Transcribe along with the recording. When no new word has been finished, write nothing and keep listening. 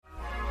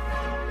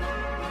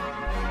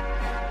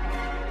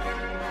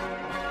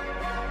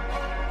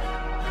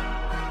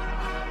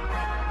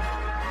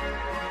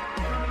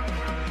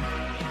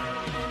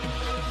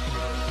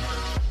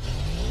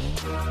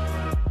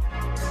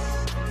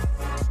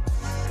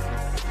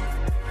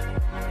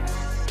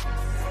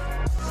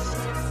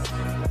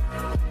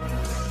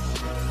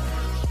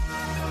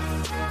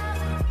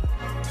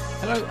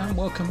Hello and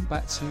welcome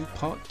back to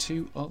part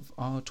 2 of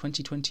our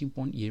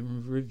 2021 year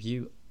in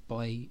review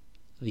by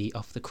the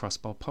Off the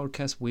Crossbar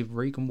podcast with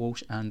Regan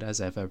Walsh and,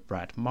 as ever,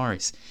 Brad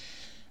Morris.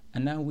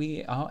 And now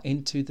we are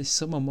into the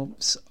summer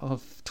months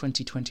of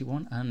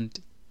 2021, and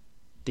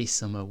this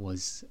summer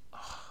was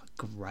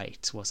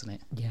great, wasn't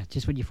it? Yeah,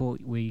 just when you thought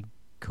we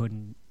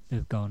couldn't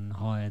have gone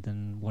higher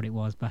than what it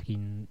was back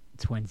in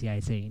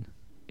 2018,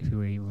 if you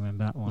really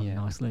remember that one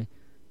nicely.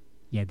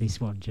 Yeah, this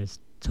one just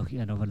took it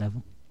another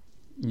level.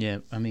 Yeah,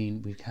 I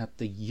mean, we had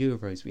the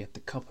Euros, we had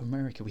the Copa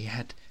America, we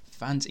had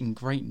fans in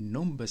great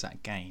numbers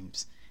at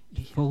games.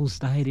 Full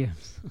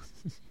stadiums.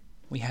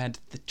 We had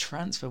the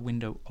transfer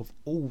window of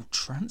all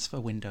transfer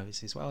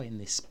windows as well in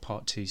this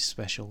part 2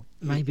 special.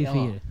 Maybe for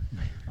you.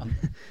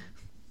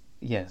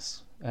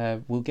 Yes,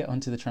 we'll get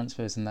onto the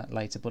transfers and that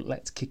later, but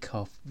let's kick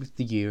off with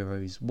the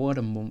Euros. What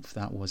a month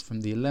that was,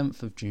 from the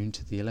 11th of June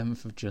to the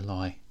 11th of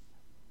July.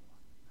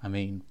 I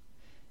mean,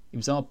 it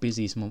was our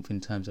busiest month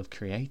in terms of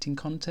creating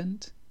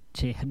content.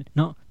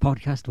 Not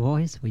podcast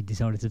wise, we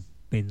decided to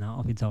bin that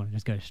off its own and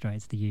just go straight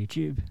to the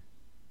YouTube,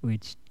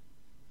 which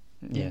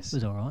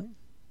was alright.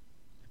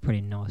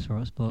 Pretty nice for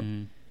us, but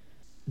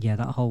yeah,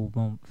 that whole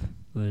month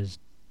was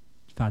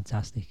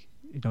fantastic.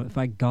 You know,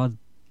 thank God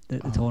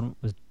that the tournament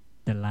was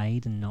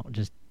delayed and not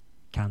just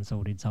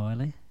cancelled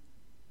entirely.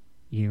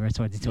 Euro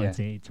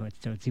 2020,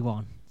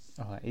 2021.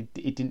 It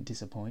didn't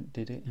disappoint,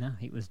 did it? No,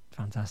 it was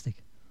fantastic.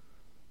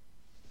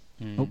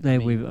 Up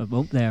there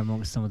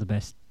amongst some of the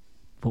best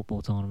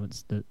football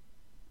tournaments, that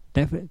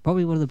definitely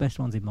probably one of the best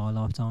ones in my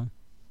lifetime,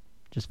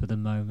 just for the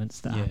moments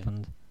that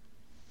happened.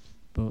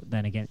 But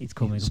then again, it's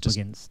coming up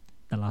against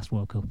the last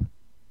World Cup.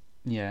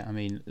 Yeah, I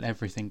mean,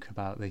 everything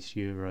about this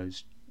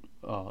Euros,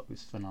 it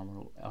was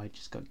phenomenal. I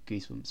just got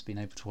goosebumps being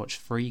able to watch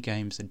 3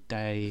 games a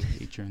day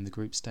during the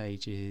group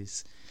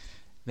stages.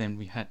 Then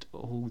we had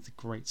all the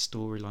great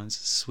storylines.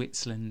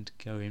 Switzerland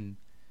going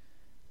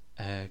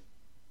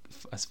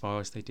as far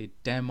as they did,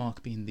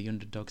 Denmark being the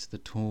underdogs of the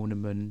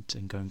tournament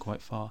and going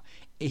quite far,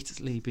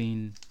 Italy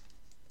being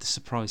the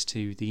surprise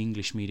to the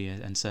English media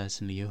and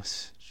certainly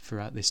us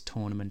throughout this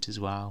tournament as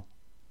well.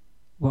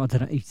 Well, I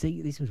don't know. You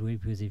see, this was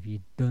weird because if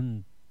you'd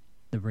done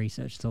the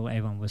research, so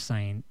everyone was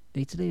saying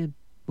Italy are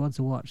one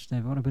to watch.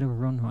 They've got a bit of a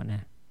run right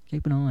now.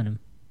 Keep an eye on them.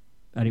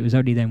 And it was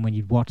only then when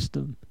you watched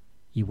them,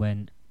 you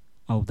went,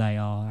 "Oh, they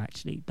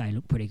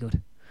look pretty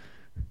good."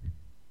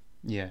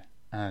 Yeah,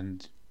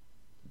 and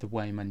the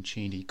way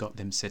Mancini got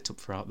them set up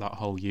throughout that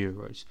whole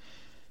Euros,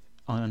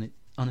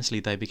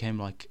 honestly, they became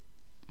like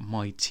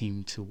my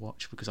team to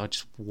watch because I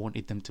just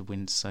wanted them to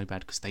win so bad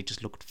because they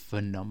just looked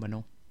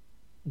phenomenal.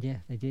 Yeah,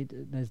 they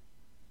did. There's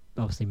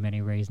obviously many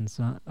reasons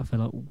for that. I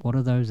feel like one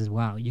of those as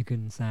well, you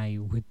can say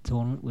with the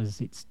tournament, was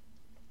its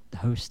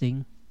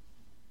hosting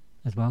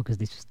as well, because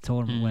this was a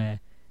tournament where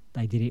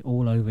they did it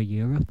all over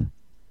Europe.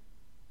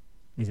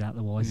 Is that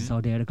the wisest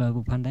idea of a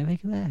global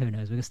pandemic there? Who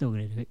knows? We're still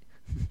going to do it.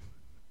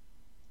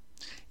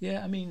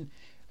 Yeah, I mean,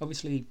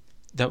 obviously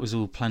that was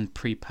all planned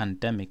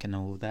pre-pandemic and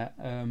all that,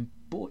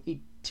 but to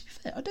be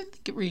fair, I don't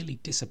think it really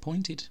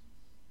disappointed,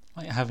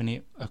 like having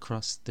it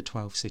across the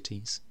 12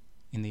 cities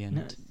in the end.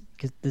 No,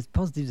 because there's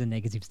positives and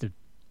negatives to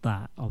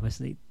that.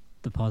 Obviously,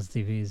 the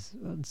positive is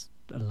it's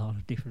a lot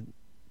of different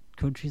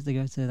countries they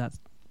go to.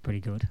 That's pretty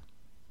good.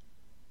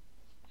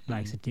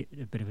 Makes a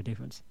bit of a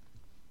difference.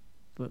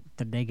 But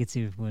the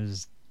negative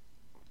was,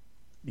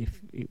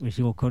 if it was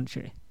your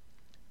country,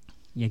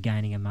 you're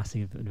gaining a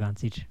massive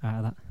advantage out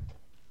of that.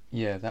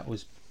 Yeah, that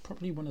was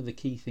probably one of the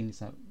key things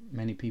that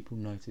many people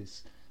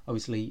noticed.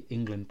 Obviously,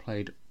 England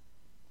played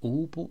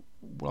all but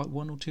like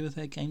 1 or 2 of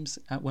their games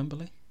at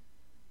Wembley.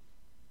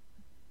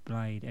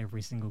 Played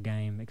every single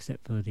game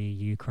except for the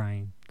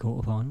Ukraine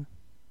quarterfinal.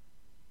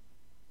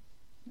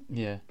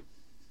 Yeah.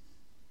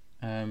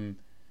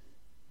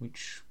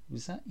 Which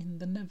was that in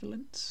the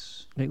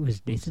Netherlands? It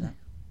was Italy.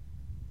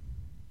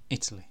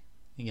 Italy,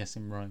 yes,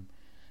 in Rome.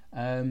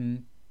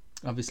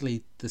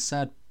 Obviously, the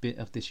sad bit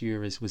of this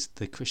Euros was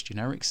the Christian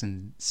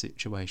Eriksen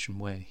situation,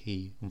 where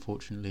he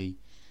unfortunately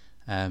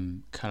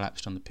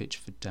collapsed on the pitch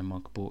for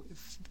Denmark. But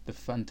the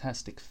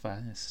fantastic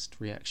fast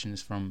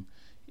reactions from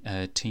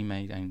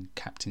teammate and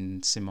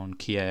captain Simon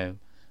Kjær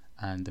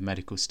and the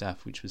medical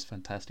staff, which was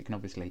fantastic. And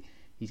obviously,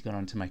 he's gone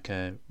on to make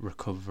a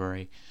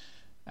recovery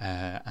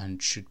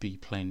and should be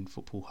playing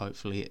football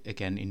hopefully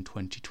again in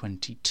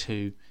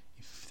 2022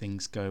 if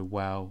things go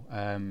well.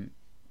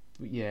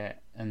 But yeah,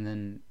 and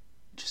then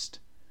just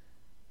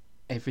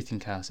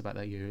everything else about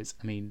that Euros.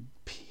 I mean,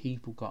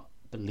 people got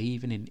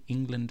believing in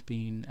England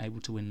being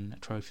able to win a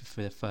trophy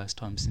for the first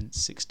time since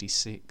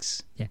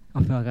 '66. Yeah,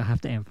 I feel like I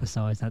have to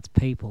emphasise that's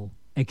people,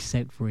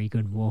 except for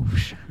Regan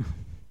Walsh.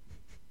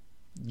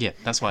 Yeah,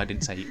 that's why I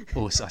didn't say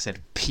us. I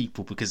said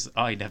people because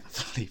I never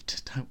believed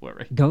it. Don't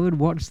worry. Go and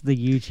watch the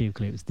YouTube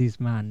clips. This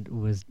man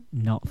was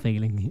not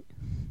feeling it.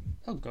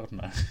 Oh God,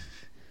 no.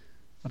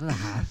 I don't know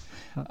how.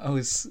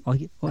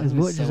 As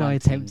much as I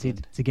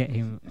attempted to get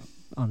him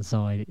on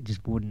side, it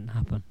just wouldn't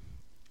happen.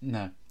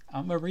 No,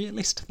 I'm a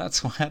realist.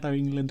 That's why I know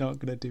England aren't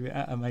going to do it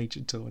at a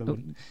major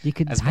tournament. But you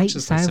could as hate much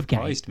as they Southgate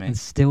surprised me. and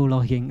still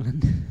like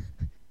England.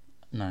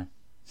 No.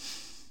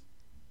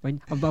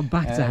 I'm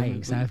back to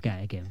hating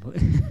Southgate again, but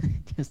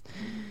just...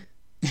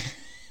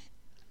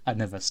 I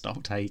never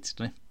stopped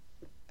hating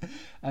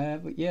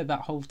him. But yeah,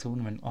 that whole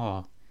tournament,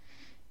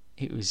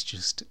 it was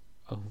just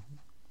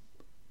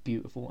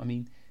beautiful. I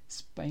mean,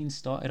 Spain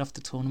started off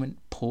the tournament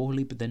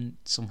poorly, but then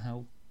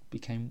somehow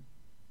became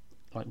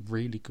like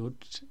really good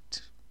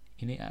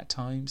in it at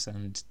times,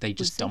 and they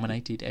just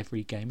dominated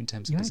every game in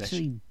terms of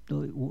possession.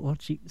 Actually,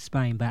 watching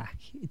Spain back,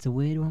 it's a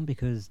weird one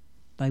because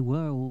they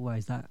were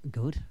always that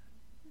good.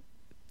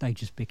 They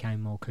just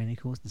became more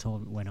clinical as the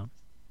tournament went on.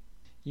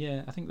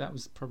 Yeah, I think that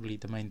was probably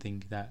the main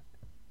thing that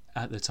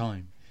at the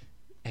time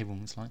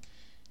everyone was like,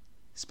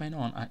 Spain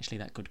aren't actually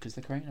that good because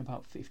they're creating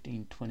about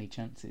 15-20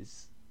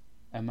 chances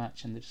a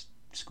match and they're just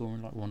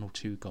scoring like 1 or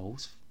 2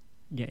 goals.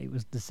 Yeah, it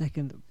was the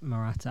second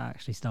Morata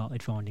actually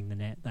started finding the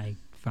net, they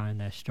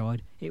found their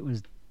stride. It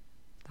was,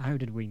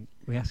 we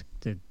asked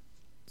to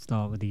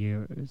start with the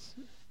Euros,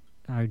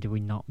 how do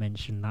we not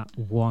mention that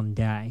one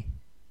day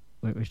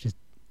where it was just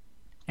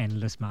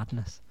endless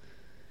madness?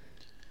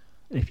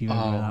 If you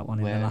remember that one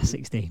in the last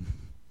 16.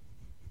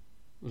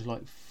 It was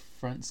like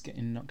France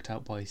getting knocked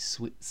out by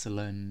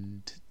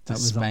Switzerland. That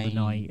was Spain. On the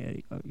night.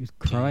 It was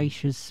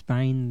Croatia,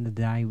 Spain the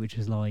day, which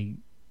was like...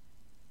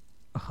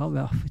 how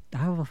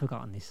have I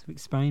forgotten this?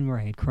 Spain were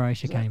ahead,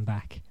 Croatia came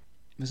back.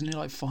 Wasn't it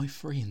like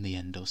 5-3 in the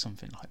end or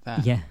something like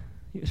that? Yeah,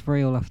 it was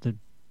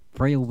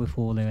 3-3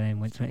 before they then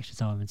went to extra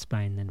time and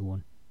Spain then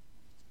won.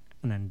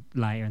 And then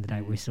later in the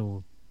day we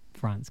saw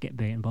France get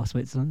beaten by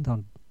Switzerland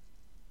on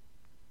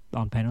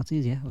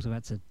penalties. Yeah, I was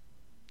about to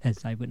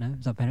say, but no, it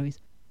was on penalties.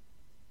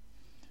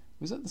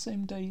 Was that the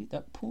same day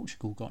that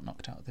Portugal got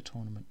knocked out of the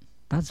tournament?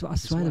 That's what I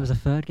swear. There was a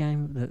third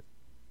game that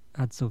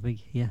had so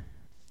big. Yeah.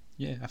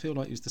 Yeah, I feel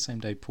like it was the same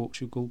day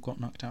Portugal got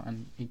knocked out,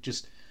 and it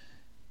just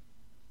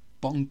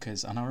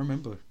bonkers. And I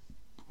remember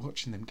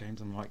watching them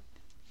games. I'm like,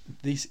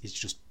 this is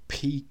just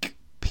peak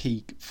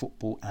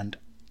football, and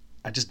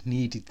I just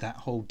needed that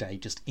whole day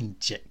just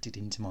injected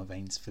into my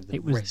veins for the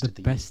rest of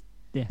the year.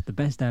 Yeah, the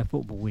best day of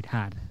football we'd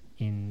had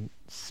in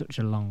such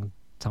a long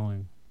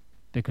time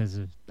because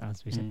of,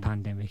 as we said,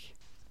 pandemic.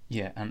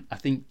 Yeah, and I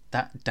think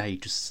that day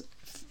just,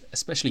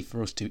 especially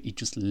for us two, it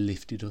just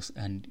lifted us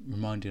and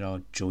reminded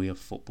our joy of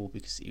football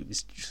because it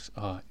was just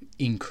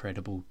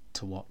incredible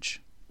to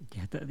watch.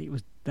 Yeah, it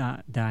was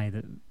that day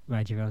that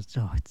Radio goes,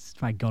 it's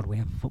thank God we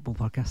have a football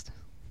podcast.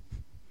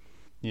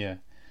 Yeah.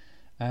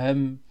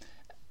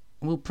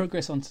 We'll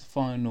progress on to the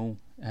final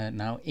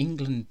now.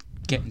 England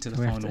getting to the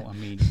final, I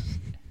mean,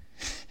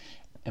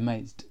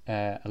 amazed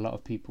a lot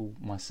of people,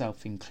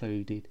 myself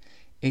included.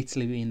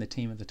 Italy being the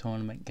team of the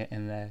tournament,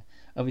 getting there.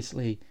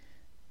 Obviously,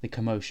 the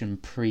commotion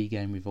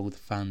pre-game with all the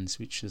fans,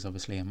 which was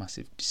obviously a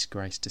massive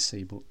disgrace to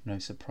see, but no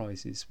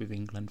surprises with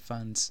England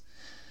fans.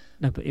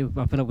 No, but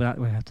I feel like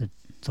we have to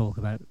talk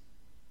about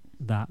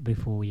that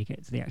before you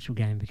get to the actual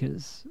game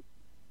because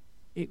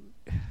it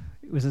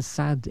was a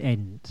sad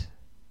end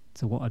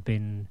to what had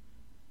been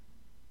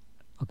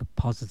like a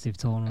positive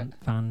tournament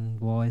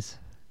fan-wise.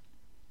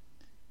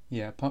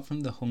 Yeah, apart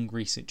from the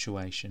Hungary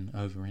situation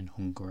over in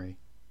Hungary.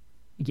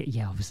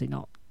 Yeah, obviously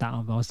not that. I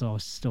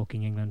was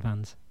stalking England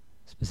fans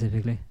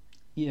specifically.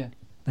 Yeah,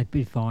 they'd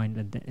be fine,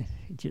 and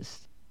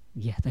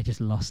they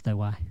just lost their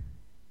way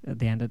at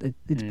the end.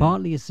 It's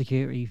partly a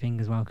security thing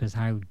as well, because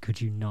how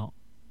could you not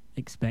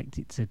expect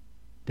it to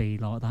be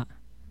like that?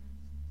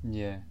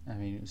 Yeah, I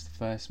mean it was the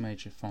first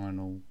major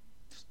final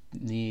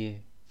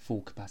near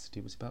full capacity.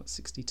 It was about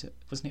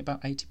wasn't it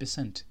about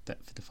 80%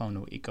 that for the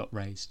final it got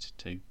raised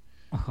to?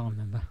 I can't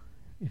remember,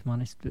 if I'm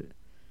honest, but.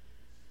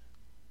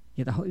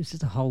 Yeah, it was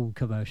just a whole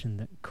commotion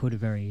that could have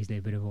very easily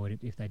been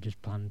avoided if they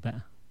just planned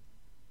better.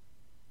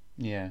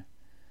 Yeah,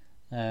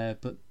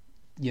 but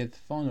yeah, the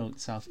final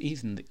itself,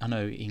 I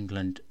know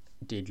England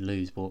did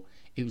lose, but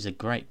it was a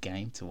great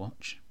game to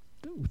watch.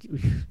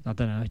 I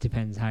don't know, it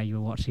depends how you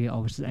were watching it.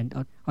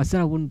 I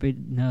said I wouldn't be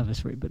nervous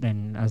for it, but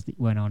then as it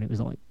went on, it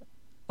was like,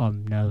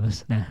 I'm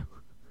nervous now.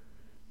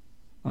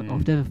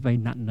 I've never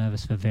been that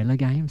nervous for Villa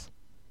games.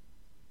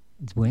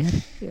 It's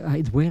weird.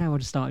 It's weird how I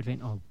just started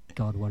thinking, oh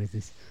God, what is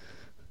this?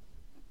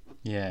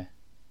 Yeah,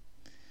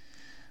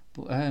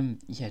 but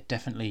yeah,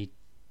 definitely,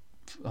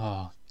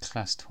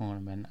 class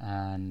tournament,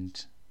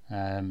 and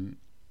yeah,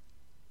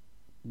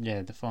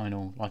 the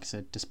final, like I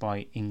said,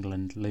 despite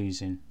England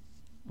losing,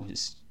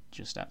 was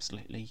just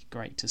absolutely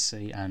great to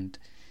see, and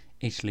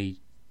Italy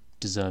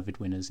deserved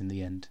winners in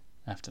the end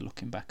after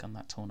looking back on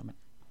that tournament.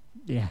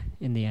 Yeah,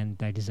 in the end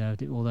they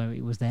deserved it, although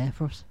it was there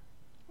for us.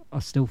 I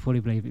still fully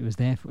believe it was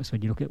there for us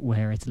when you look at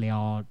where Italy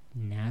are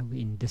now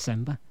in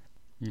December.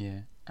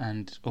 Yeah,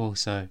 and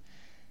also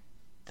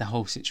the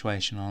whole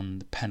situation on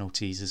the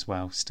penalties as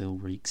well still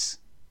reeks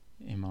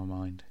in my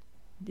mind.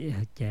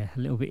 Yeah, a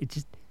little bit.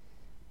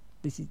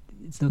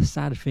 It's the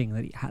sad thing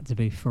that it had to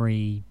be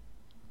 3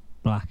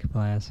 black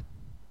players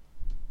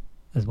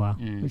as well.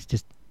 Which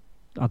just,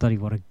 I don't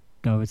even want to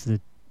go into the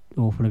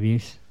awful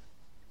abuse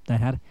they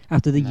had.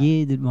 After the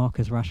year that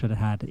Marcus Rashford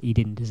had, he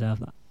didn't deserve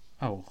that.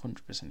 Oh,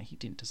 100%, he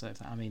didn't deserve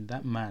that. I mean,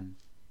 that man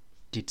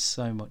did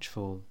so much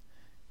for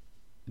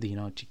the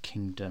United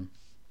Kingdom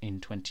in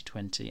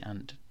 2020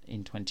 and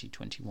in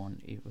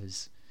 2021. It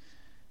was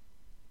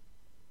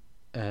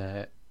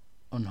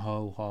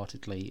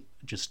unwholeheartedly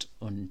just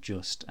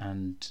unjust,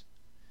 and,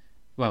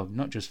 well,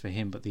 not just for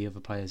him, but the other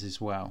players as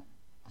well.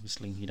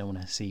 Obviously, you don't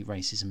want to see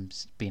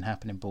racism being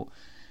happening, but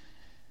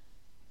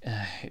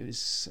it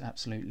was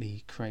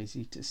absolutely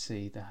crazy to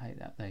see the hate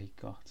that they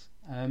got.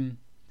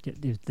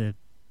 The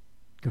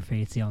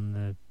graffiti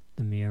on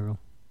the mural.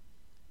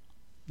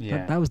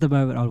 Yeah, that was the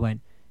moment I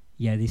went,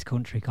 yeah, this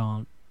country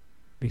can't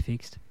be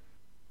fixed.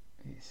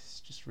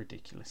 It's just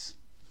ridiculous.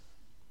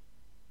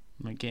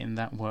 Like, getting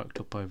that worked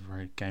up over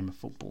a game of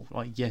football.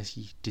 Like, yes,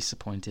 you're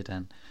disappointed,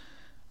 and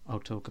I'll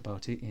talk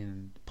about it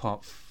in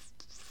part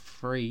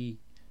 3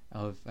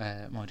 of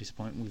my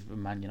disappointment with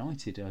Man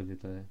United over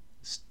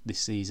this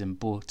season.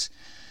 But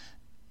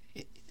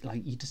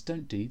you just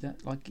don't do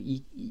that. Like,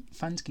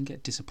 fans can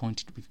get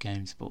disappointed with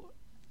games,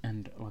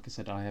 and like I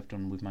said, I have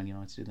done with Man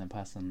United in the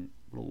past, and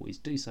will always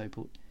do so.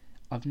 But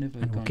I've never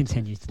and will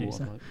continue to do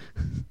so.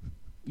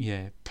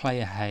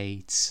 Player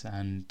hate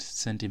and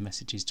sending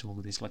messages to all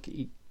of this. Like,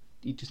 it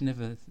just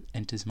never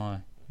enters my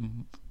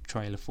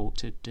trail of thought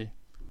to do.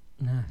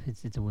 No,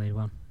 it's a weird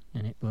one,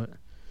 isn't it? But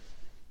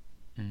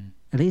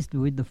at least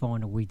with the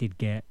final, we did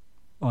get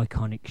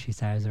iconic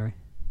shithousery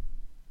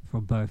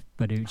from both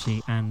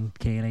Bonucci and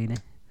Chiellini.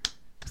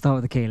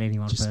 Start with the Chiellini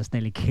one first,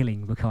 nearly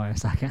killing Bukayo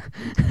Saka.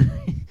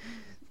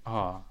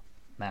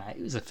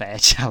 It was a fair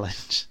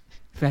challenge.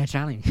 Fair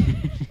challenge. He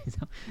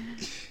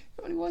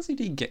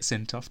didn't get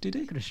sent off, did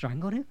he? Could have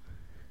strangled him.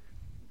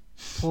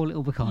 Poor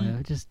little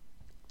Bukayo just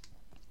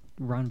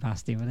ran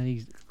past him, and then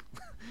he's.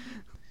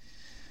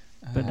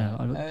 But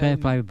no, fair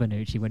play with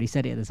Bonucci. When he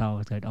said it at the time, I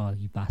was going, "Oh,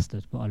 you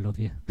bastard!" But I love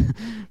you.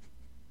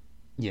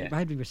 Yeah, it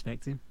made me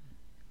respect him.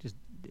 Just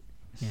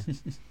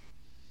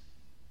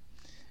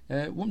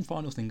yeah. One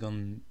final thing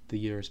on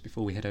the Euros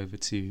before we head over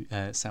to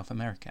South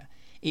America.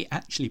 It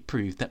actually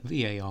proved that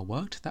VAR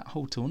worked. That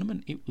whole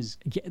tournament, it was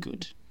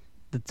good.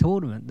 The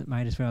tournament that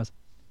made us realise,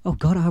 oh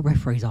God, our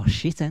referees are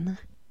shit, aren't they?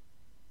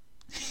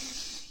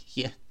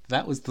 Yeah,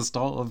 that was the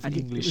start of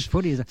English. It was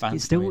funny. It's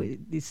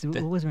still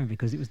always remember,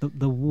 because it was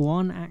the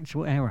one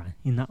actual error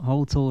in that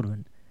whole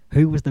tournament.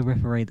 Who was the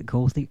referee that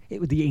caused it? It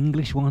was the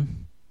English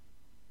one.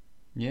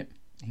 Yep,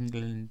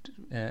 England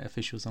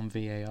officials on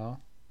VAR.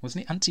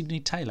 Wasn't it Anthony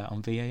Taylor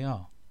on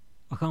VAR?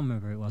 I can't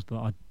remember who it was, but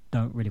I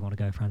don't really want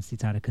to go for Anthony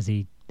Taylor because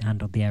he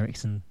handled the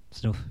Ericsson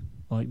stuff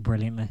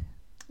brilliantly.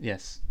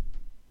 Yes.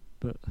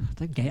 But I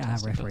don't get our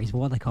referees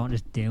why they can't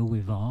just deal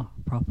with VAR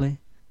properly.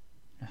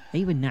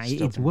 Even now,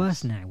 it's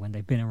worse now when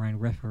they've been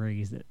around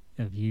referees that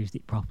have used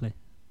it properly.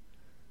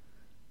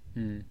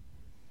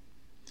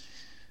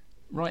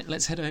 Right,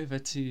 let's head over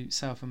to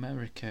South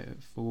America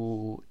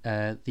for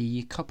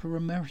the Copa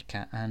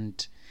America,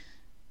 and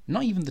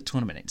not even the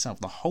tournament itself.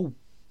 The whole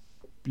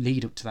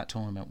lead up to that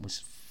tournament was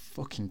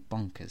fucking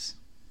bonkers.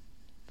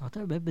 I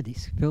don't remember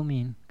this. Fill me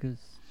in, because...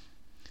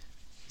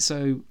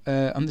 So,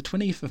 on the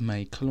 20th of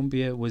May,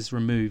 Colombia was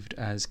removed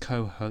as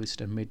co-host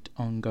amid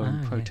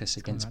ongoing protests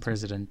against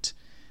President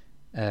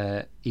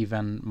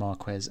Ivan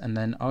Marquez, and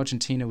then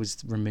Argentina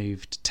was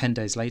removed 10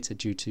 days later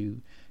due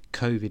to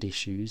COVID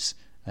issues,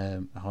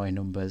 high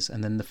numbers,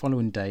 and then the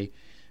following day,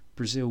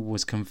 Brazil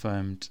was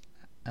confirmed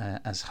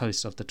as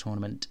host of the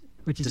tournament,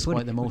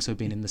 despite them also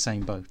being in the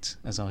same boat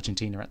as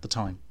Argentina at the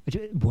time.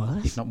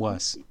 Worse? If not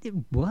worse.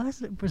 Worse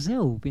than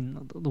Brazil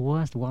been the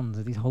worst ones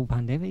of this whole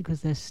pandemic, because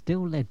they're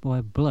still led by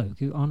a bloke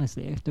who,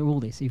 honestly, after all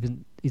this,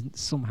 even isn't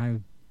somehow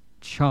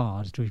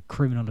charged with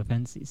criminal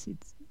offences.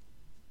 It's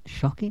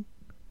shocking.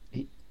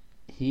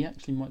 He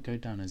actually might go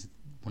down as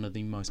one of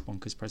the most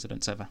bonkers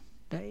presidents ever.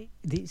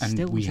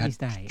 Still we to had this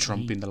day,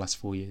 Trump in the last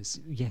 4 years.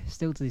 Yeah,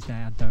 still to this day,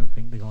 I don't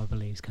think the guy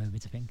believes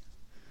COVID's a thing.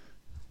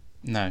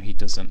 No, he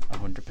doesn't.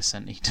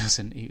 100% he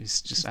doesn't. He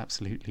was just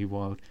absolutely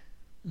wild.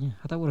 Yeah,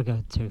 I don't want to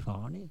go too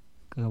far on it,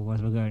 because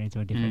otherwise we're going into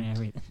a different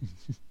area.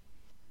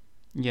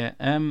 Yeah,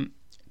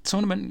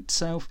 tournament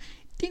itself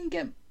didn't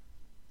get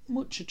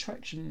much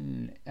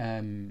attraction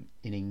in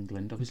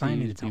England.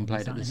 Obviously, it was being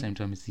played at the same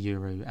time as the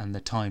Euro, and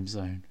the time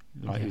zone.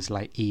 It was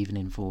late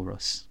evening for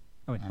us.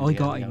 I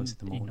got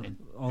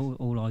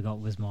all I got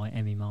was my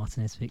Emi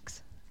Martinez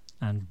fix,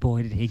 and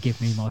boy did he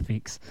give me my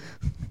fix.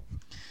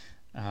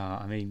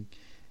 I mean,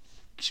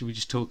 should we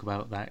just talk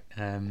about that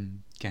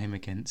game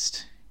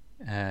against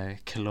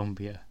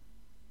Colombia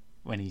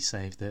when he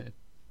saved the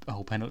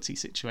whole penalty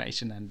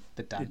situation and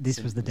the dance? This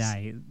was the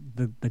day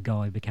the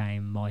guy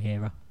became my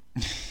hero.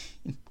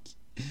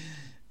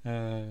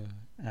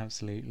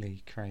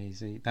 Absolutely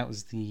crazy. That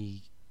was the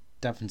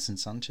Davinson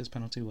Sanchez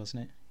penalty,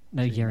 wasn't it?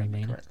 No, Yerry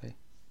Mina. Correctly.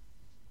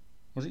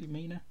 Was it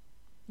Mina?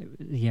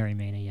 Yerry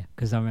Mina, yeah.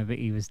 Because I remember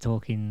he was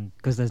talking,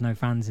 because there's no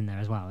fans in there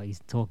as well.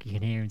 He's talking, you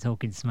can hear him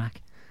talking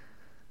smack.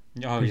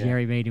 Oh, yeah.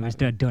 Yerry Mina was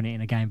done it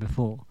in a game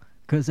before.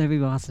 Because every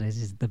Martinez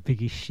is the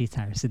biggest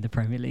shithouse in the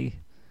Premier League.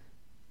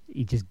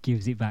 He just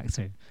gives it back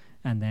to him.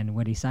 and then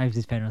when he saves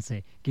his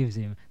penalty, gives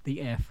him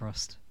the air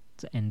thrust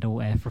to end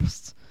all air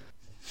thrusts.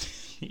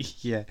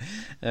 Yeah.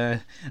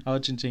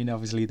 Argentina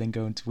obviously then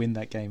going to win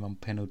that game on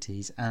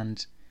penalties,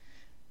 and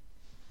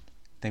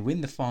they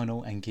win the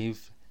final and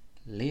give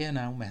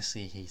Lionel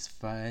Messi his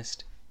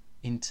first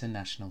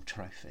international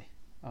trophy.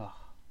 Oh,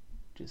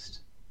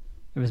 just...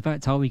 It was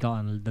about time we got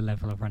on the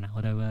level of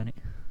Ronaldo, weren't it?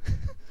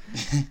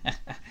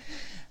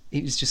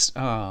 It was just,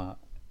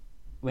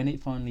 when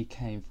it finally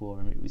came for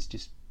him, it was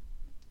just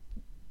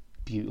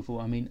beautiful.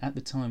 I mean, at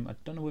the time, I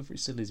don't know whether it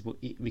still is, but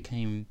it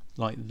became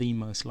like the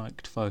most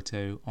liked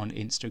photo on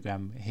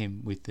Instagram,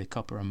 him with the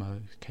Copa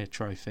America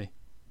trophy.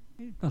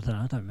 I don't know,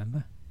 I don't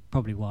remember.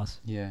 Probably was,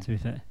 yeah. To be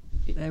fair.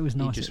 It was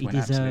nice. He just went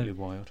absolutely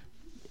wild.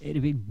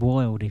 It'd be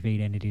wild if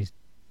he'd ended his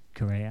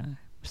career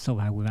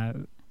somehow without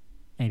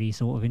any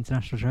sort of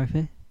international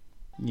trophy.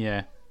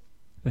 Yeah.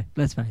 But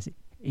let's face it,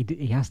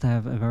 he has to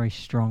have a very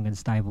strong and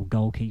stable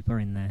goalkeeper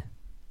in there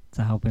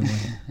to help him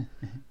win.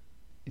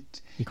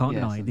 You can't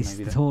deny this is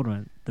the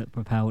tournament that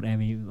propelled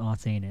Emi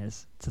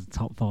Martinez to the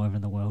top 5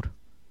 in the world.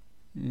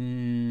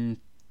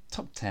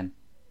 Top 10.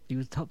 He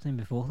was top 10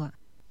 before that.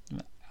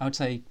 I would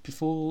say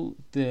before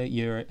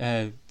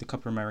the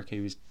Copa America,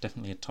 he was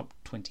definitely a top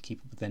 20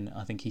 keeper, but then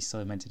I think he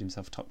cemented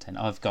himself top 10.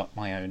 I've got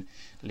my own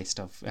list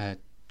of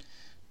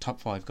top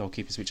 5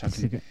 goalkeepers, which I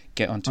can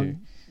get onto.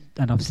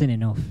 And I've seen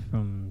enough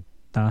from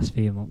the last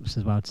few months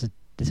as well to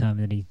determine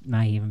that he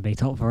may even be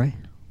top 3.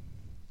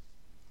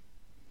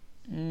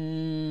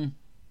 I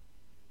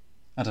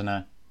don't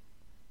know.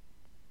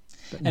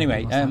 But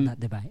anyway, that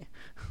debate.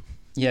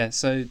 Yeah,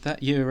 so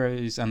that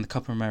Euros and the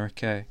Copa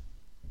America,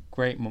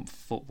 great month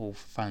for football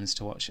for fans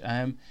to watch.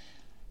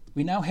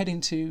 We now head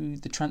into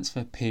the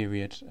transfer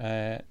period,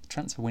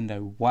 transfer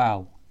window.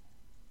 Wow,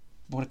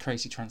 what a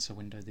crazy transfer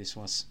window this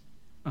was!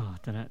 Oh, I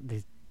don't know.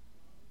 There's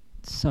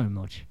so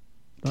much.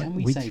 Can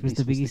we say this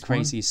was the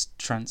craziest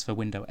transfer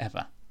window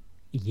ever?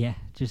 Yeah,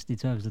 just in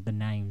terms of the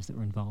names that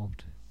were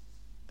involved.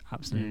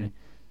 Absolutely.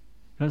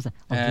 I've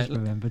just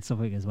remembered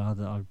something as well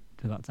that I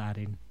forgot to add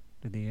in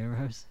with the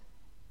Euros.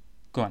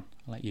 Go on,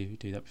 I'll let you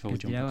do that before we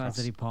jump across. I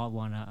said in part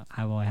 1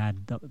 how I had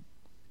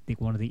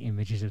one of the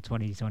images of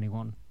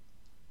 2021.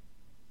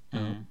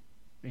 In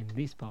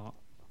this part,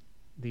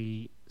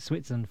 the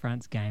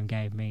Switzerland-France game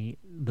gave me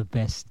the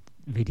best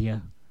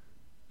video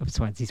of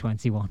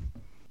 2021.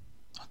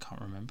 I can't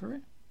remember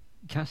it.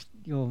 Cast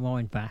your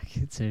mind back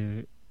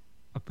to,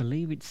 I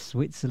believe it's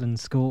Switzerland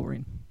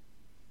scoring,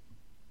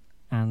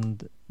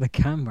 and the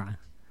camera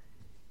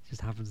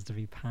just happens to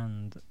be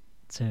panned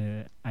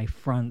to a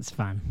France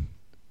fan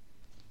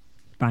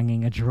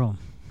banging a drum.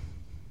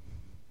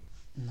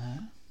 No.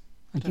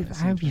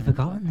 How have you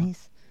forgotten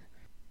this?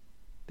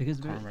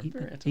 Because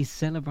he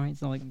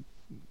celebrates like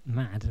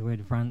mad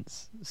when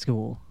France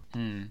score.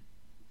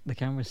 The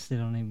camera's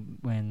still on him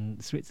when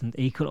Switzerland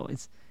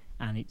equalise,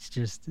 and it's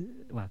just,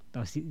 well,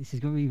 this is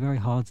going to be very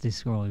hard to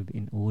describe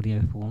in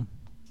audio form,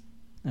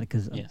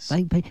 because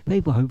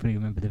people hopefully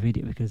remember the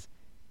video, because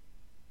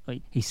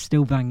like he's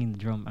still banging the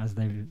drum as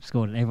they've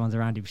scored, and everyone's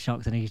around him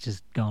shocked, and he's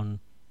just gone,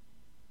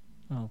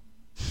 oh,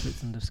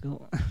 Switzerland have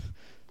scored.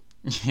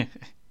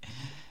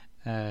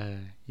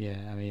 Yeah,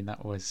 I mean,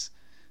 that was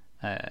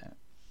a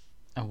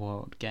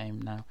wild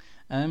game now.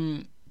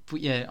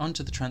 But yeah,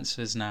 onto the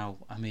transfers now.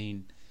 I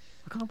mean,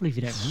 I can't believe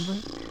you don't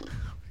remember it.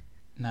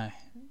 No,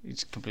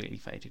 it's completely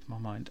faded my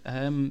mind.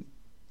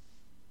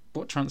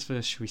 What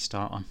transfers should we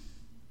start on?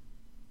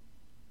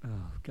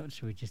 Oh God,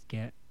 should we just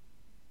get?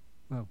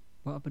 Well,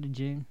 what happened in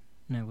June?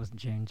 No, it wasn't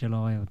June.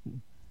 July.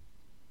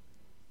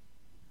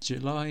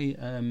 July.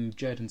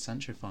 Jadon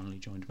Sancho finally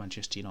joined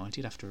Manchester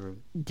United after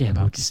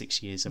about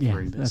 6 years of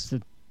rumours. That's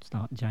the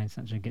start. Jadon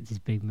Sancho gets his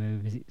big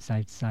move. Is it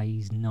safe to say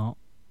he's not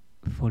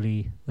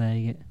fully there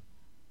yet?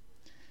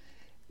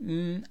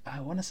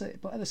 I want to say,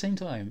 but at the same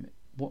time,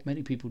 what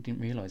many people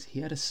didn't realise, he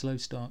had a slow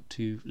start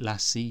to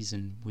last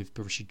season with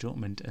Borussia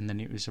Dortmund, and then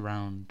it was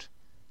around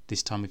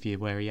this time of year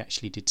where he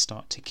actually did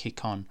start to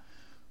kick on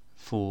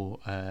for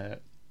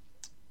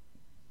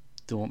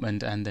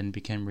Dortmund, and then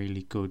became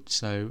really good.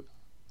 So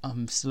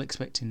I'm still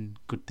expecting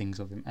good things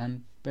of him.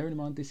 And bearing in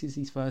mind, this is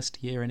his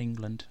first year in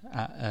England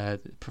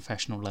at the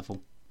professional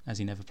level, as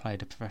he never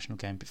played a professional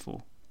game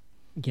before.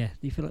 Yeah,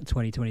 you feel like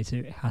 2022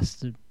 it has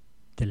to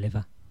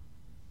deliver.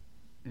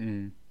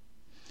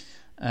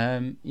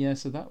 Yeah,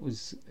 so that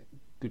was a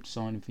good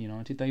sign for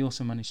United. They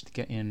also managed to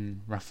get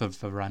in Rafa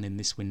Varane in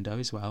this window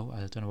as well.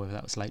 I don't know whether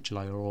that was late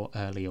July or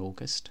early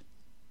August.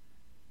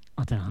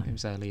 I don't know. It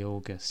was early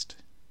August.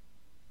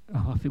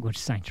 Oh, I think we're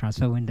just saying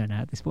transfer window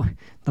now at this point.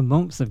 The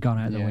months have gone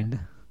out the window.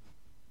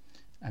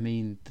 I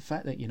mean, the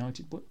fact that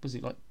United, what was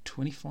it, like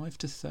 25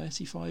 to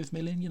 35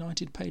 million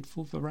United paid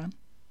for Varane?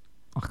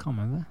 I can't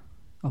remember.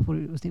 I thought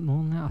it was more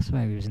than that. I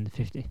swear he was in the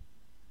 50.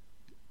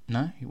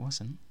 No, it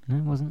wasn't. No,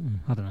 it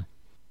wasn't. I don't know.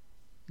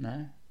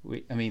 No,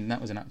 I mean,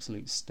 that was an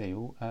absolute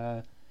steal.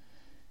 And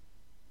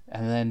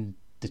then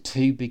the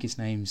two biggest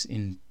names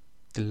in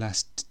the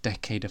last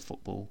decade of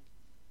football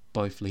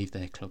both leave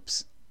their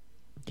clubs.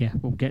 Yeah,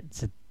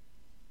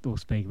 we'll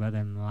speak about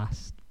them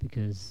last,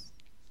 because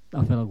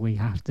I feel like we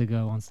have to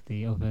go on to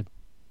the other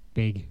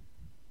big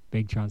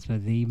transfer.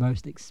 The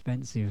most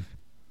expensive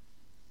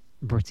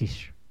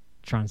British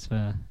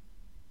transfer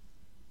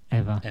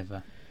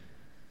ever.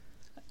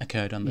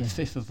 Occurred on the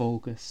 5th of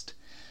August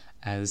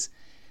as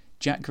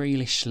Jack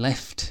Grealish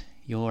left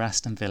your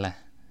Aston Villa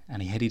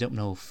and he headed up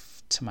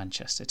north to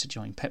Manchester to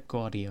join Pep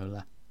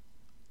Guardiola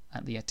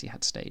at the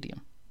Etihad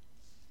Stadium.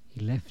 He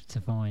left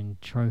to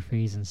find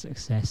trophies and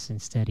success.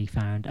 Instead, he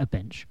found a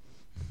bench.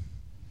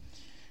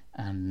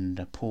 And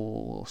a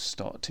poor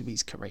start to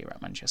his career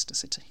at Manchester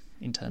City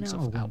in terms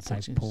of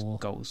output and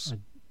goals.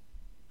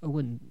 I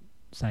wouldn't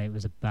say it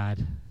was a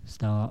bad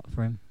start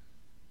for him.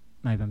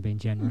 Maybe I'm being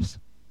generous.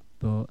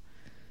 But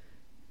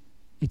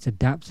it's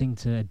adapting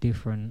to a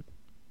different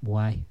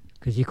way.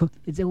 Because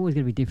it's always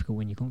going to be difficult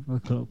when you come from a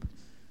club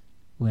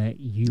where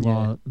you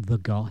are the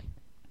guy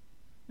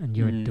and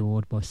you're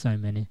adored by so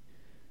many.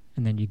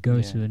 And then you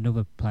go to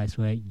another place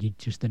where you're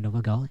just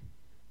another guy.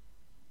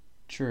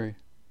 True.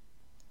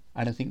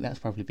 I don't think that's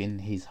probably been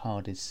his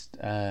hardest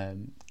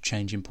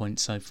changing point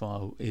so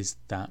far, is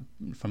that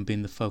from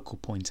being the focal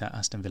point at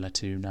Aston Villa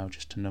to now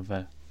just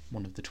another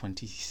one of the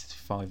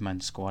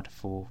 25-man squad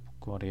for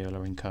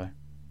Guardiola and co.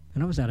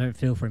 And obviously I don't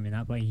feel for him in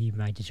that, but he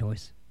made a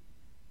choice.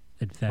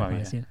 Fair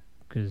play,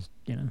 because,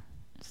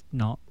 it's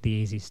not the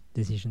easiest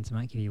decision to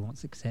make. If you want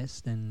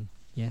success, then,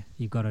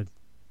 you've got to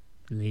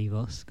leave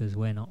us, because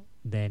we're not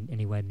there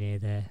anywhere near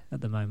there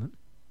at the moment.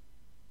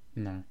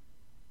 No.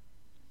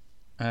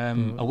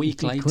 A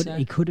week later...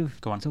 He could have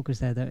took us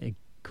there, though. It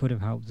could have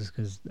helped us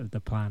because of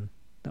the plan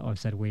that I've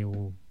said we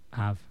all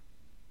have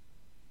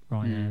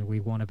right now.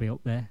 We want to be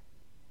up there,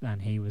 and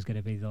he was going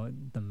to be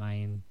the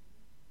main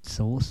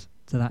source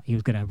to that. He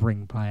was going to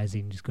bring players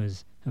in just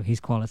because of his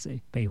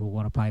quality. People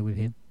want to play with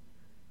him.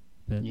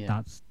 But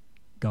that's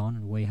gone,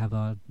 and we have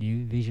our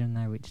new vision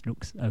now, which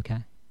looks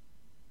okay.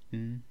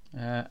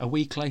 A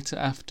week later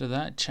after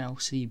that,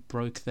 Chelsea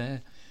broke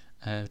their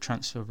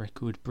transfer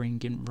record,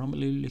 bringing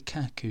Romelu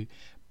Lukaku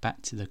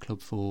back to the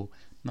club for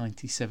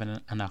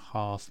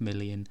 £97.5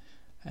 million,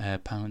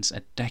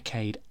 a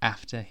decade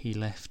after he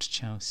left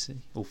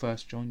Chelsea, or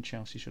first joined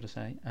Chelsea, should I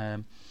say.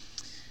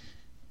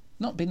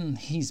 Not been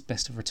his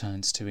best of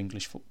returns to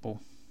English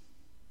football.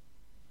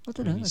 I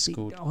don't know. He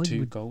scored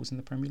 2 goals in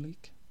the Premier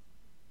League.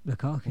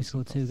 Lukaku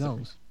scored 2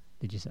 goals,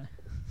 did you say?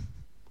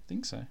 I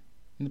think so.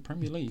 In the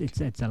Premier League.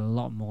 It's a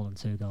lot more than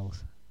 2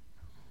 goals.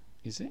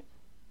 Is it?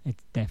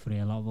 It's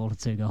definitely a lot more than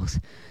 2 goals.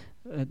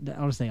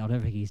 Honestly, I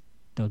don't think he's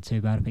done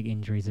too bad. I think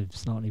injuries have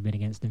slightly been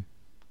against him.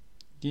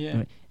 Yeah.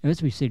 But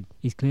as we've seen,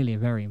 he's clearly a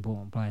very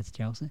important player to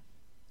Chelsea.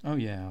 Oh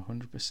yeah,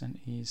 100%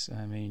 he is.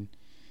 I mean,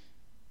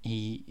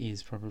 he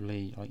is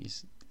probably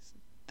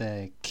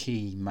their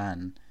key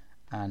man,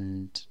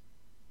 and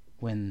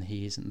when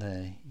he isn't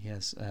there,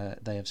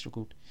 they have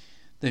struggled.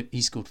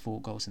 He scored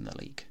 4 goals in the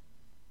league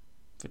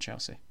for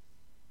Chelsea.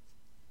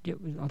 Yeah,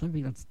 I don't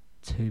think that's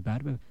too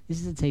bad, but this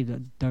is a team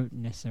that don't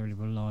necessarily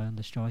rely on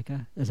the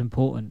striker. As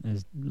important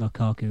as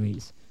Lukaku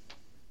is,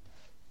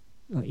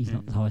 he's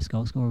not the highest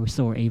goal scorer. We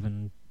saw it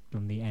even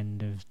from the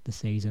end of the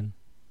season.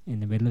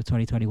 In the middle of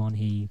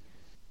 2021,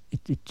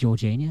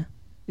 Jorginho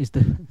is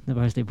the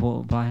most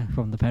important player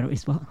from the penalty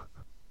spot.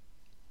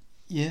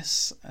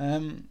 Yes.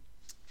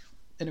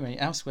 Anyway,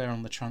 elsewhere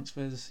on the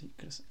transfers,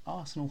 because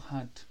Arsenal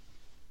had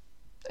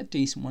a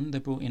decent one. They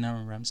brought in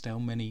Aaron Ramsdale.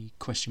 Many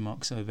question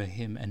marks over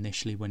him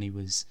initially when he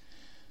was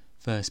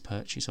first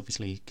purchased,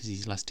 obviously, because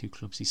his last 2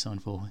 clubs he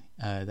signed for,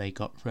 they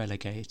got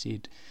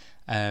relegated.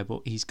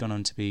 But he's gone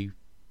on to be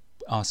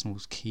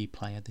Arsenal's key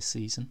player this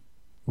season.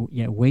 Well,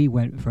 yeah, we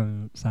went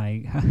from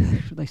saying, how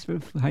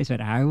you said,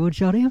 Aaron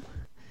shot him?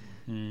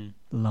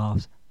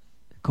 Laughs.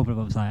 A couple of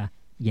them say,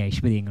 he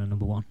should be the England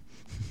number 1.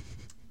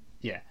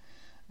 Yeah.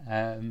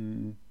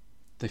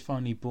 They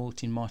finally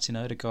brought in Martin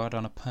Odegaard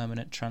on a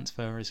permanent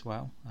transfer as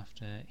well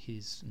after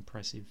his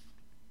impressive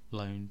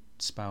loan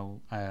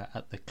spell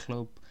at the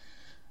club.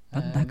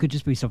 That could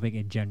just be something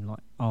in general,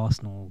 like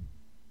Arsenal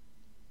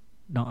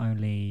not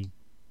only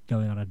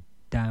going on a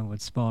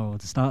downward spiral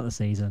to start the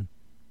season,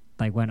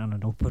 they went on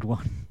an upward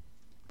one.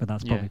 But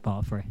that's probably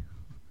part of it.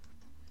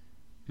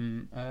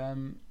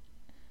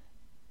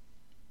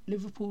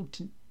 Liverpool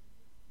didn't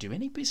do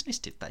any business,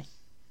 did they?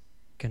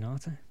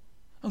 Konate?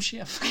 Oh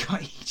shit, I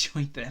forgot he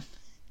joined them.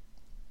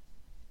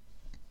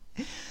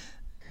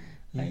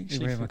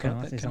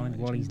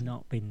 While he's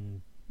not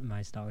been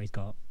my star, he's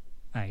got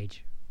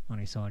age on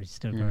his side. He's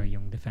still a very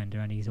young defender,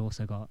 and he's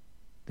also got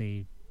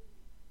the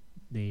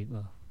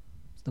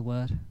what's the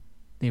word?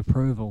 The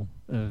approval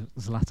of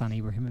Zlatan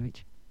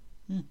Ibrahimovic.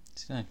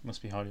 So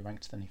must be highly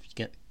ranked then if you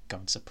get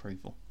God's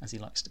approval, as he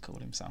likes to call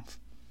himself.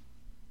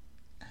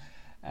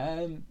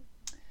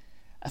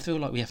 I feel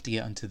like we have to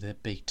get onto the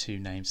big 2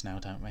 names now,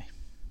 don't we?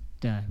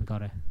 Yeah, we got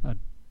to.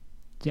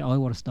 I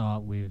want to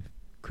start with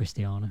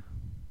Cristiano.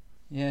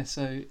 Yeah,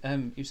 so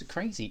it was a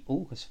crazy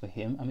August for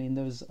him. I mean,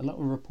 there was a lot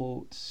of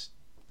reports.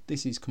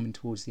 This is coming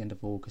towards the end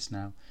of August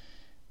now,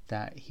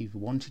 that he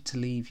wanted to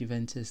leave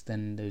Juventus.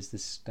 Then there's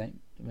this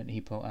statement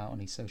he put out on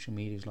his social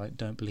media, was like,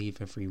 don't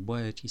believe every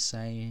word you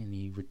say, and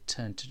he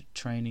returned to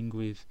training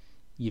with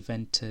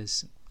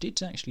Juventus.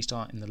 Did actually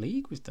start in the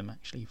league with them,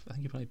 actually. I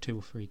think he played 2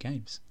 or 3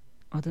 games.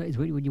 I don't know, it's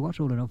weird when you watch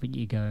all of it,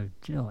 you go,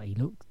 do you know what, he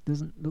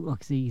doesn't look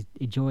like he's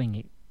enjoying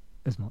it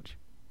as much.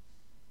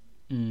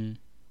 So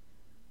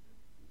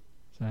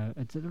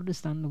it's an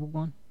understandable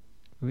one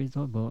for his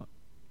side, but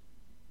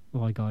oh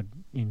my god,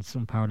 in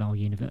some parallel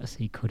universe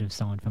he could have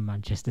signed for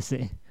Manchester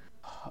City.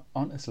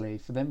 Honestly,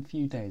 for them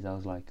few days I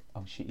was like,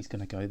 oh shit, he's going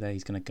to go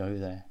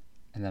there.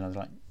 And then I was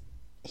like,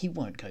 he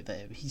won't go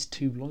there. He's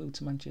too loyal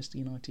to Manchester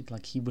United.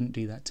 Like, he wouldn't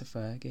do that to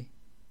Fergie.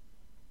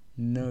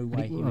 No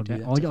way he would do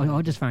that.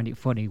 I just found it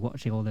funny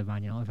watching all the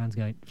Man United fans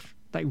going,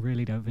 they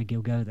really don't think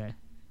he'll go there.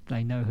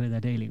 They know who they're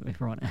dealing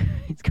with right now.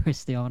 It's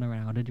Cristiano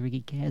Ronaldo. Do you think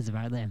he cares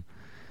about them?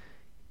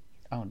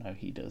 Oh no,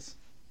 he does.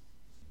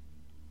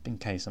 In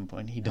case some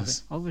point he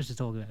does. I was just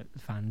talking about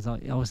fans.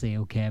 Obviously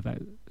he'll care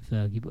about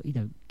Fergie, but he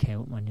don't care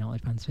what Man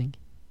United fans think.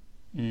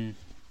 And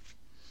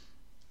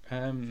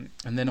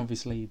then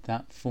obviously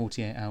that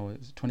 48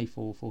 hours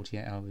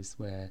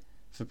where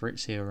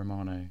Fabrizio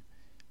Romano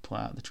put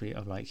out the tweet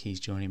of like he's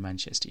joining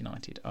Manchester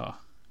United.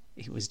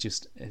 It was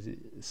just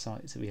a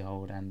sight to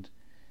behold, and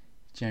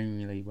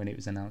genuinely when it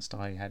was announced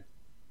I had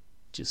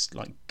just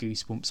like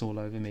goosebumps all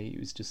over me. It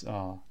was just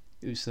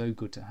it was so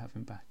good to have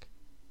him back.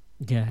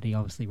 Yeah, he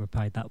obviously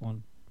repaid that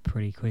one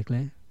pretty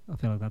quickly. I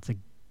feel like that's a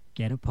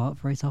get apart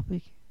for a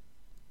topic,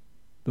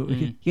 but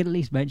we could at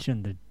least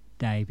mention the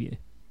debut,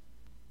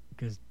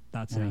 because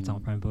that's in our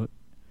time frame. But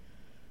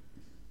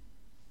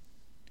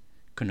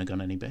couldn't have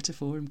gone any better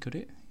for him, could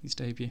it? His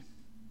debut.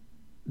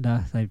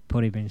 No, they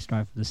put him in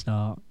straight from the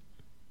start.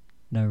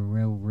 No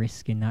real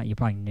risk in that. You're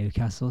playing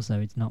Newcastle, so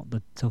it's not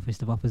the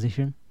toughest of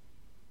opposition.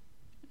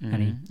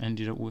 And he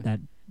ended up with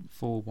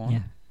 4-1. Yeah.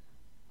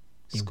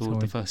 Scored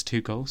the first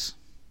 2 goals.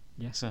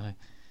 Yeah. So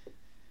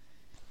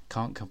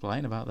can't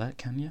complain about that,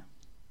 can you?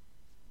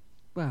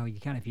 Well, you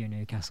can if you're a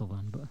Newcastle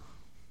fan, but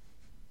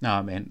no,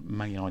 I mean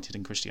Man United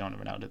and Cristiano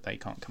Ronaldo, they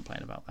can't complain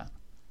about that.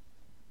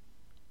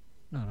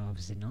 No,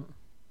 obviously not.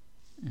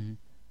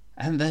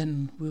 And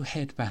then we'll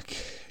head back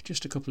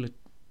just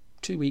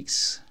 2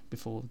 weeks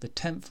before the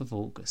 10th of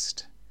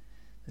August,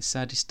 the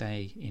saddest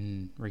day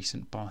in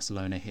recent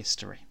Barcelona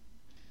history.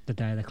 The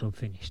day the club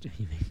finished, you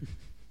mean?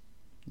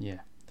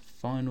 Yeah, the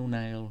final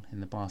nail in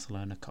the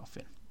Barcelona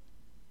coffin.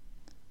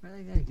 Well,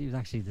 it was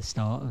actually the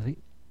start of it.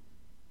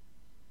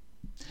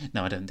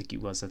 No, I don't think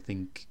it was. I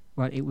think.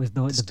 Well, it was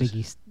the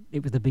biggest.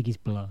 It was the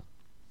biggest blow.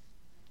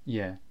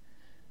 Yeah,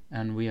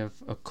 and we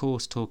have, of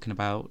course, talking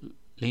about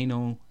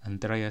Lionel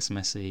Andres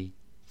Messi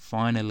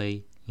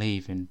finally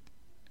leaving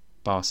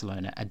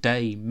Barcelona. A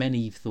day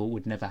many thought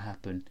would never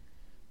happen,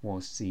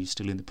 whilst he was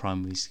still in the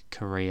prime of his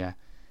career.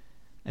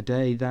 A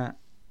day that,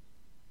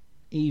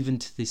 even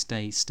to this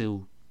day,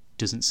 still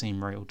doesn't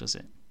seem real, does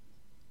it?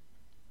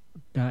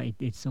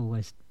 It's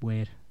always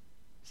weird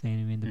seeing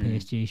him in the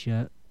PSG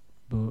shirt,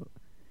 but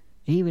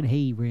even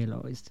he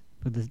realised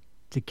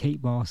to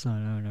keep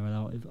Barcelona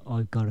alive,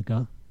 I've got to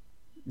go.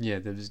 Yeah,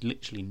 there was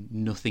literally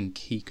nothing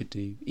he could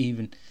do.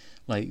 Even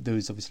like there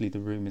was obviously the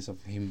rumours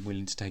of him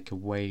willing to take a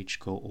wage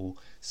cut, or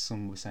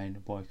some were saying,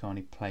 why can't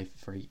he play for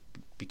free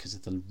because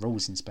of the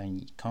rules in Spain?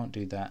 You can't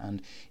do that,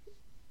 and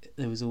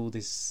there was all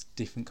this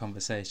different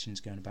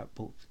conversations going about.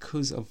 But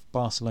because of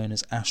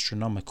Barcelona's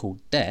astronomical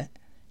debt,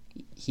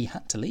 he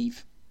had to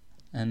leave.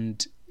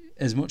 And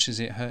as much as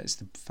it hurts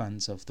the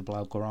fans of the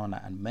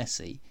Blaugrana and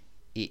Messi,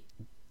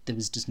 there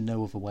was just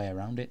no other way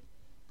around it.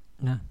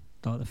 No,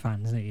 like the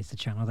fans needed to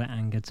channel their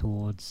anger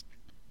towards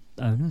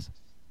owners.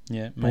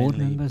 Yeah, board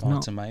mainly members,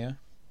 Bartomeu.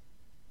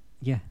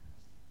 Yeah,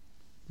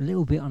 a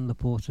little bit on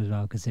Laporta as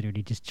well, considering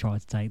he just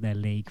tried to take their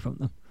league from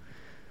them.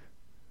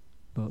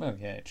 But oh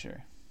yeah,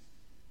 sure.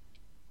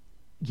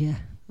 Yeah,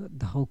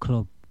 the whole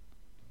club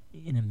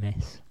in a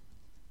mess.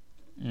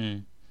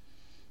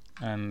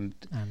 And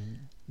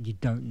you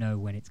don't know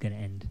when it's going to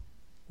end,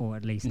 or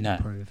at least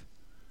improve.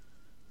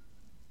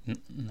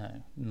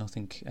 No,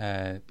 nothing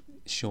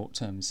short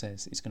term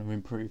says it's going to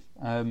improve.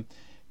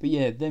 But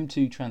yeah, them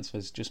 2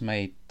 transfers just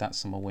made that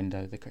summer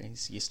window the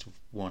craziest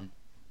one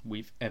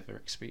we've ever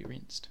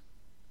experienced.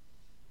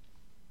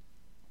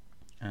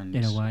 And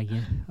in a way,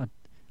 yeah,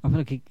 I feel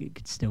like it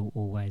could still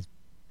always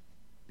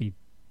be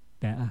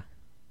better.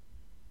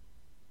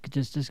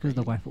 Just because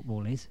the way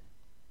football is.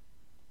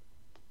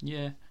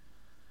 Yeah.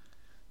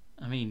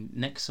 I mean,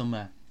 next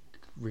summer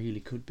really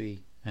could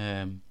be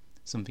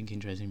something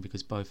interesting,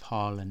 because both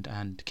Haaland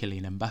and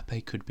Kylian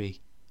Mbappe could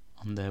be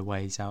on their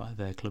ways out of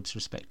their clubs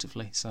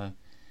respectively. So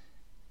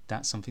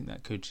that's something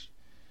that could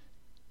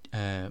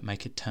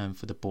make a turn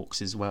for the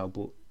books as well.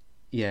 But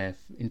yeah,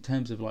 in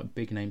terms of like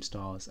big name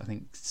stars, I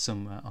think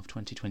summer of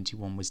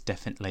 2021 was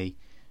definitely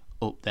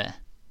up there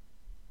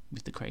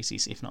with the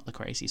craziest, if not the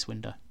craziest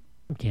window.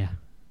 Yeah,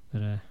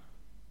 but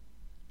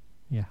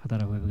yeah, I don't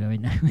know where we're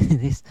going now with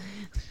this.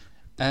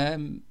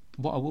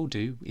 What I will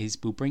do is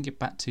we'll bring it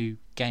back to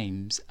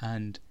games,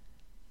 and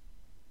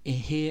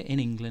here in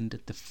England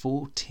at the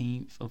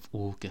 14th of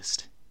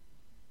August,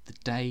 the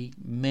day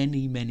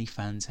many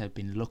fans have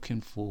been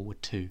looking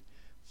forward to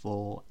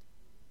for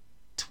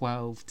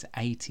 12 to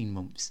 18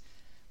 months.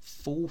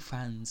 Full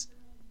fans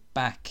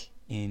back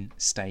in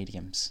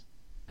stadiums.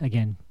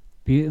 Again,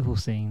 beautiful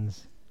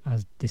scenes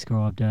as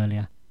described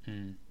earlier.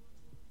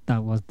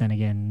 That was then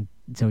again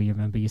until you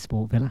remember your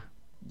Sport Villa.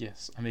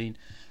 Yes, I mean,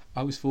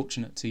 I was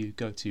fortunate to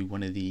go to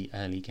one of the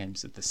early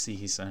games of the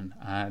season,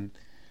 and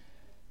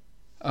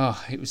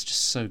it was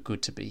just so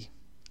good to be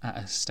at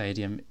a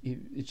stadium.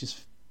 It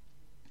just,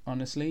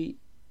 honestly,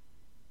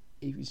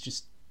 it was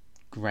just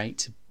great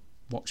to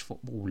watch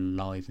football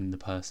live in the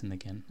person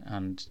again,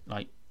 and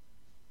like,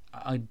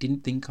 I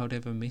didn't think I'd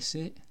ever miss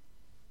it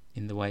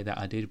in the way that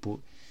I did, but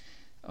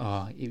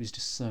it was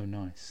just so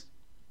nice,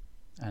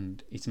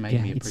 and it's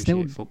made me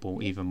appreciate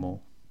football even more.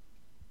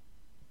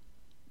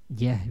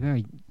 Yeah,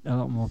 a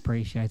lot more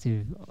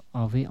appreciative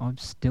of it. I'm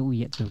still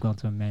yet to have gone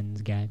to a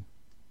men's game,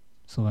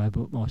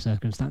 but my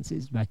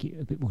circumstances make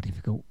it a bit more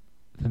difficult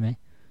for me.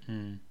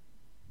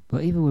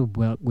 But even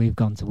we've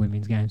gone to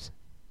women's games,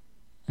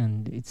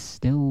 and it's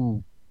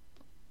still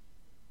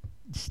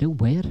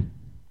weird,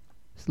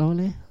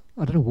 slightly.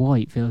 I don't know why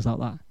it feels like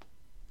that.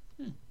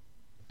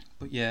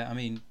 But yeah, I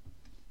mean,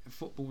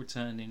 football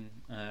returning.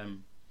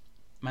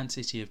 Man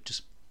City have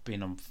just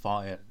been on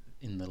fire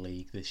in the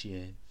league this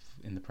year,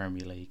 in the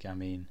Premier League. I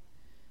mean,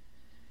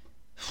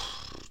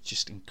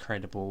 just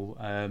incredible.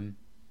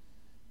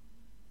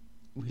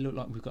 We look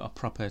like we've got a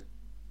proper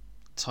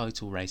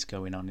title race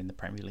going on in the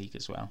Premier League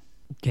as well.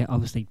 Yeah,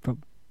 obviously,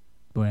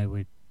 where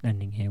we're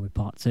ending here with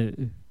part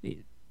 2, it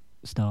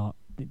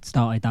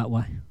started that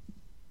way.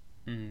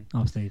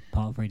 Obviously,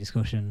 part 3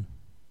 discussion,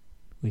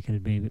 we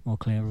could be a bit more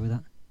clearer with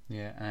that.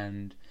 Yeah,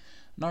 and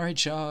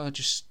Norwich are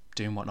just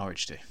doing what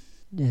Norwich do.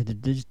 Yeah,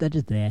 they're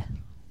just there.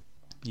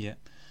 Yeah.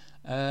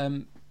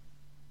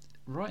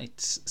 Right,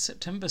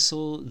 September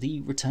saw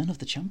the return of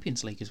the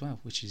Champions League as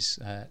well, which is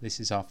this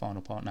is our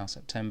final part now,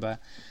 September.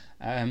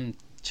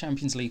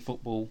 Champions League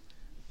football,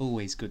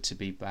 always good to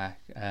be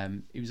back.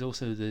 It was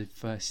also the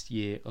first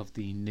year of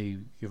the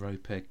new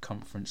Europa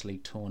Conference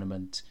League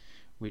tournament,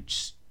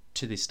 which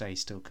to this day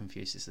still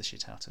confuses the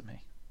shit out of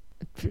me.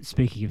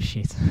 Speaking of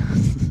shit.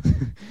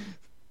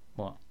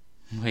 What?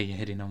 Where are you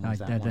heading on with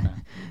that one now?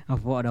 I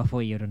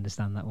thought you'd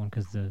understand that one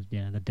because the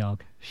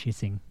dog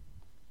shitting.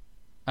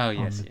 Oh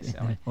yes.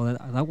 Well,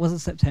 that wasn't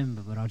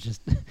September, but I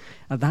just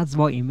that's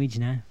my image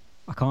now.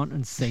 I can't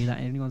unsee that.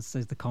 Anyone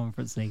says the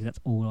Conference League, that's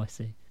all I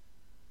see.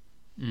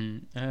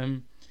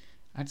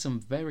 Had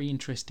some very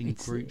interesting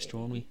groups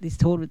drawn. This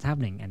tournament's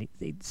happening, and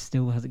it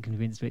still hasn't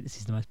convinced me this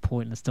is the most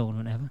pointless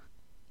tournament ever.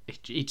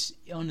 It's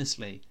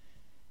honestly,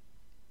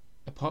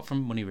 apart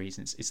from money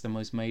reasons, it's the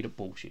most made-up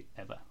bullshit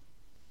ever.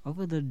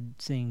 Other than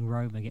seeing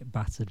Roma get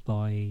battered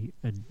by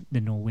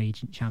the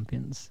Norwegian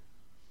champions,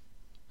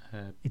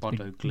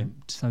 Bodo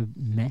Glimt. So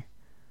meh.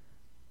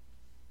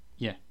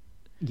 Yeah.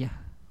 Yeah.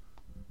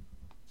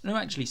 No,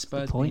 actually,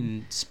 Spurs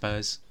being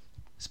Spurs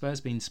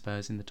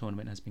in the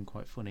tournament has been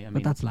quite funny.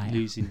 But that's later.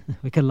 Losing.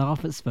 We can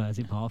laugh at Spurs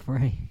in part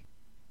 3.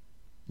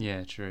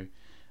 Yeah, true.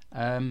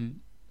 But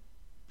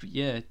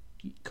yeah,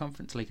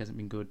 Conference League hasn't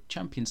been good.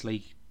 Champions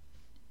League,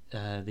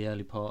 the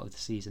early part of the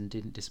season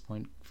didn't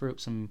disappoint. Threw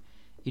up some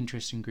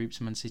interesting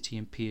groups. Man City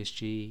and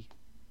PSG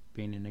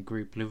being in a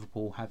group.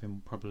 Liverpool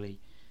having probably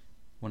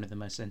one of the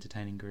most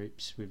entertaining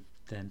groups with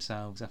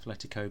themselves.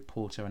 Atletico,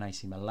 Porto and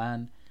AC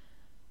Milan.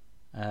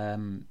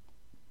 Man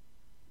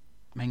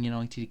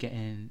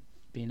United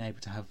being able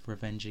to have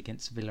revenge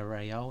against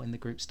Villarreal in the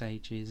group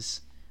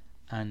stages,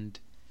 and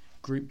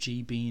Group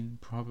G being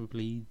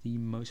probably the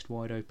most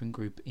wide open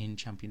group in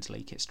Champions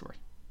League history,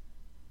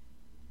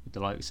 with the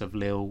likes of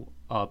Lille,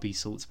 RB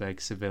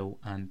Salzburg, Seville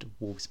and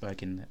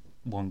Wolfsburg in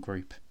one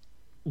group.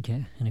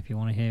 Yeah, and if you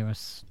want to hear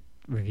us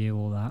review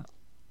all that,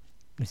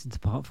 listen to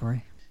part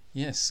 3.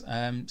 Yes,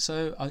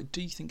 so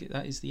do you think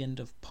that is the end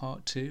of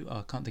part 2?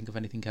 I can't think of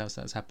anything else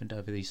that's happened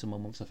over these summer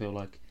months. I feel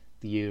like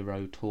the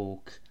Euro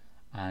talk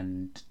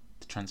and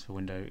the transfer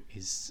window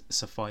is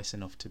suffice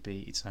enough to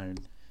be its own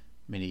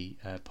mini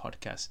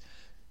podcast.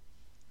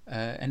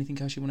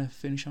 Anything else you want to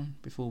finish on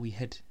before we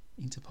head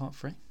into part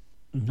 3?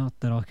 Not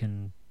that I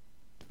can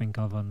think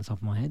of on the top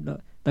of my head,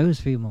 but those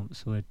few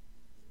months were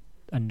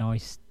a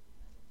nice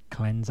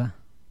cleanser.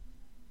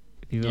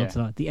 If you will,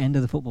 to like the end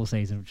of the football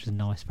season, which is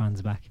nice,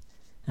 fans back,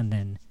 and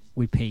then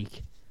we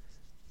peak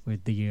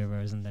with the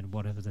Euros and then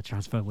whatever the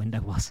transfer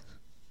window was.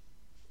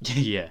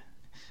 Yeah,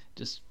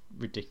 just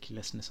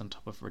ridiculousness on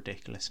top of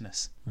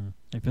ridiculousness.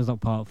 It feels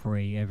like part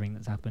 3, everything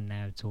that's happened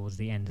now towards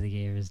the end of the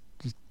year is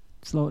just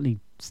slightly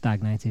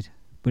stagnated,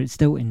 but it's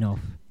still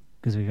enough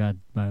because we've had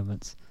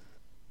moments.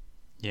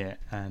 Yeah,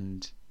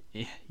 and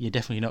you're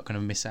definitely not going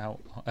to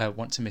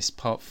want to miss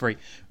part 3,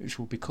 which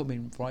will be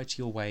coming right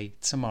your way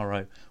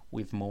tomorrow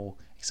with more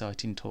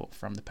exciting talk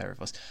from the pair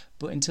of us.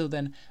 But until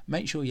then,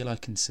 make sure you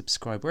like and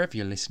subscribe wherever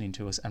you're listening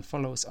to us, and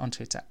follow us on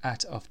Twitter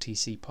at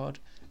OffTCPod.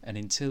 And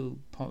until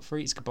part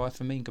 3, it's goodbye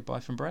from me and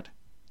goodbye from Brad.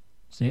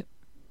 See you.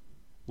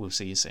 We'll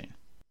see you soon.